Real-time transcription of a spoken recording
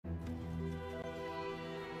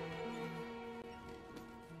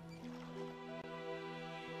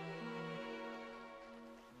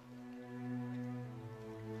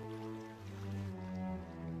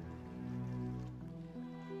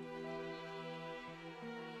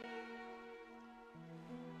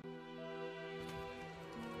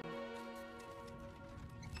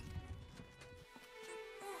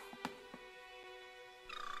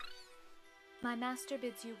My master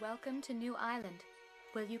bids you welcome to New Island.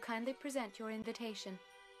 Will you kindly present your invitation?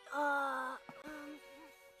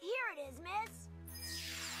 Here it is, miss.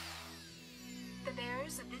 The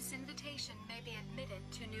bearers of this invitation may be admitted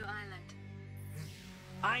to New Island.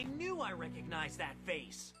 I knew I recognized that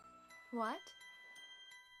face! What?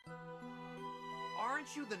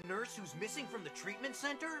 Aren't you the nurse who's missing from the treatment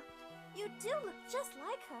center? You do look just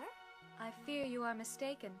like her. I fear you are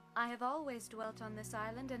mistaken. I have always dwelt on this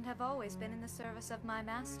island and have always been in the service of my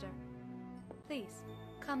master. Please,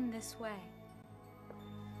 come this way.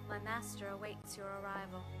 My master awaits your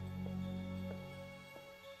arrival.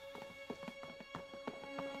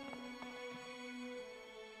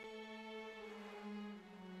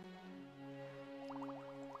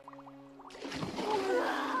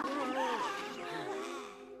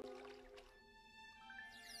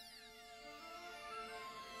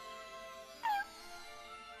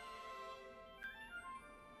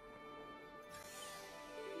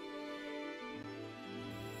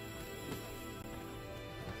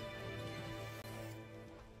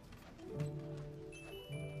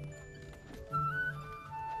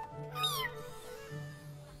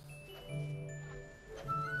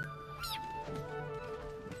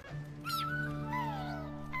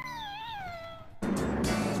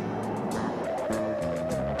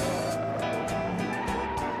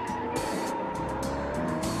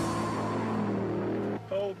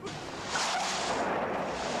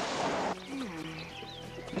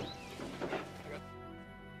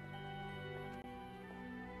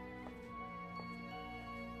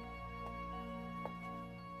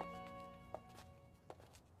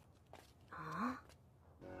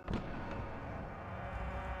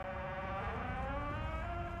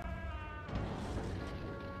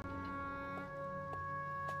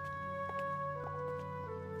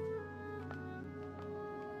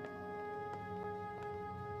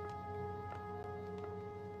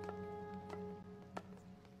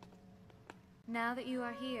 Now that you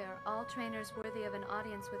are here, all trainers worthy of an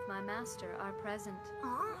audience with my master are present.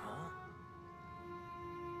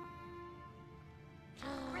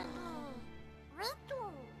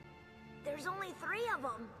 There's only 3 of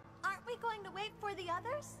them. Aren't we going to wait for the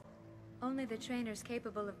others? Only the trainers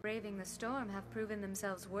capable of braving the storm have proven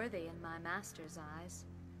themselves worthy in my master's eyes.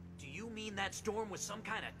 Do you mean that storm was some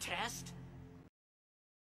kind of test?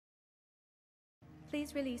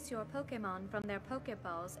 Please release your Pokémon from their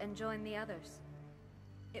Pokéballs and join the others.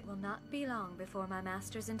 It will not be long before my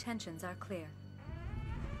master's intentions are clear.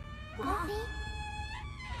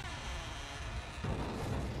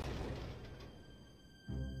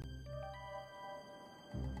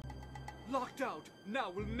 Locked out. Now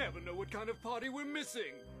we'll never know what kind of party we're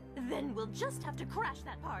missing. Then we'll just have to crash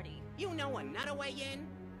that party. You know another way in?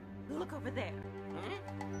 Look over there. Huh?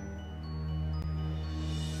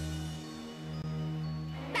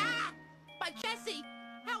 Ah! But Jessie,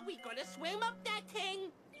 how we gonna swim up that thing?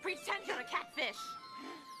 Pretend you're a catfish.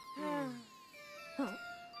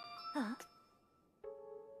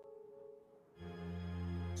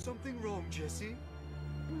 Something wrong, Jessie?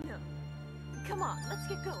 No. Come on, let's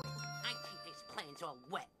get going. I think this plan's all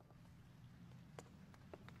wet.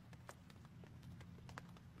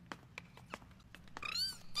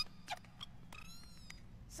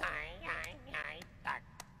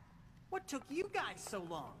 What took you guys so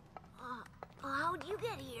long? How'd you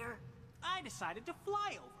get here? I decided to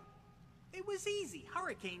fly over. It was easy.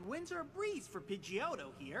 Hurricane winds are a breeze for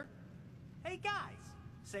Pidgeotto here. Hey guys,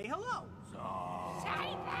 say hello.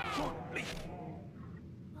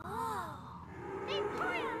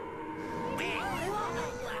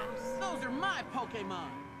 Those are my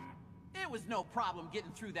Pokemon. It was no problem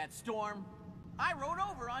getting through that storm. I rode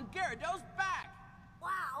over on Gyarados' back.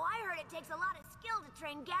 Wow, I heard it takes a lot of skill to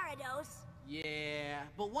train Gyarados. Yeah,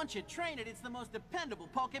 but once you train it, it's the most dependable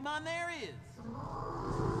Pokemon there is.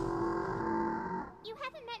 You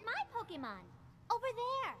haven't met my Pokemon. Over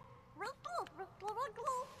there.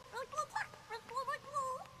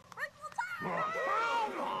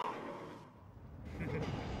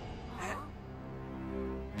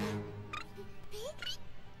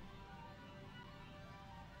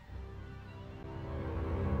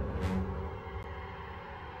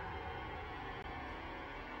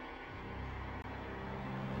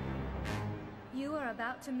 You are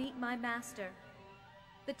about to meet my master.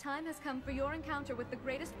 The time has come for your encounter with the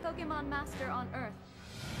greatest Pokemon master on Earth.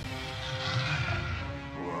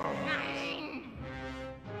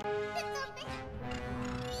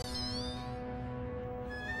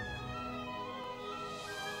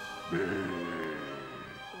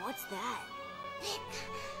 What's that?